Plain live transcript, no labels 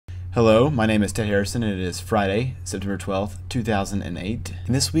Hello, my name is Ted Harrison and it is Friday, September 12th, 2008.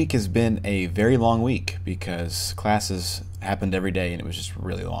 And this week has been a very long week because classes happened every day and it was just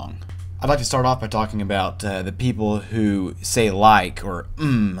really long. I'd like to start off by talking about the people who say like or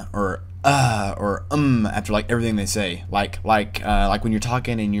after like everything they say. Like when you're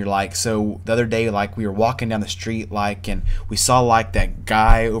talking and you're like, so the other day like we were walking down the street like and we saw like that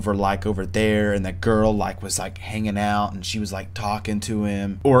guy over there and that girl like was like hanging out and she was like talking to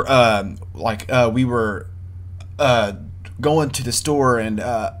him. Or we were going to the store and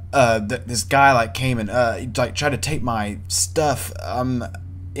this guy like came and like tried to take my stuff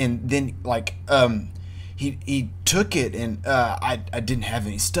and then like he took it and I didn't have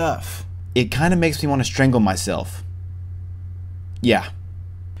any stuff. It kind of makes me want to strangle myself. Yeah.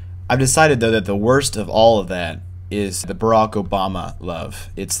 I've decided though that the worst of all of that is the Barack Obama love.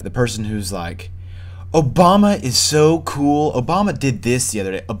 It's the person who's like, Obama is so cool. Obama did this the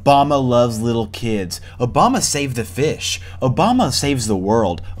other day. Obama loves little kids. Obama saved the fish. Obama saves the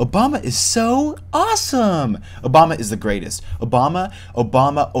world. Obama is so awesome. Obama is the greatest. Obama.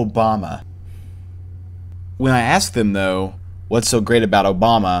 When I ask them though, what's so great about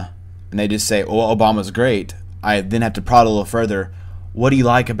Obama? And they just say, oh, Obama's great. I then have to prod a little further. What do you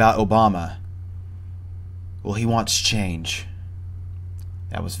like about Obama? Well, he wants change.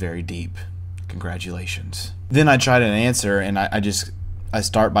 That was very deep. Congratulations. Then I try to answer, and I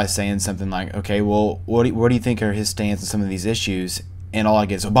start by saying something like, okay, well, what do you think are his stance on some of these issues? And all I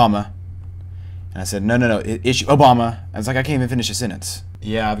get is Obama. And I said, no, issue Obama. I was like, I can't even finish a sentence.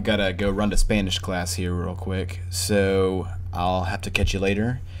 Yeah, I've got to go run to Spanish class here real quick, so I'll have to catch you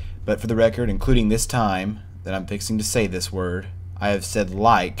later. But for the record, including this time that I'm fixing to say this word, I have said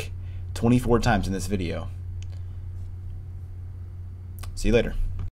like 24 times in this video. See you later.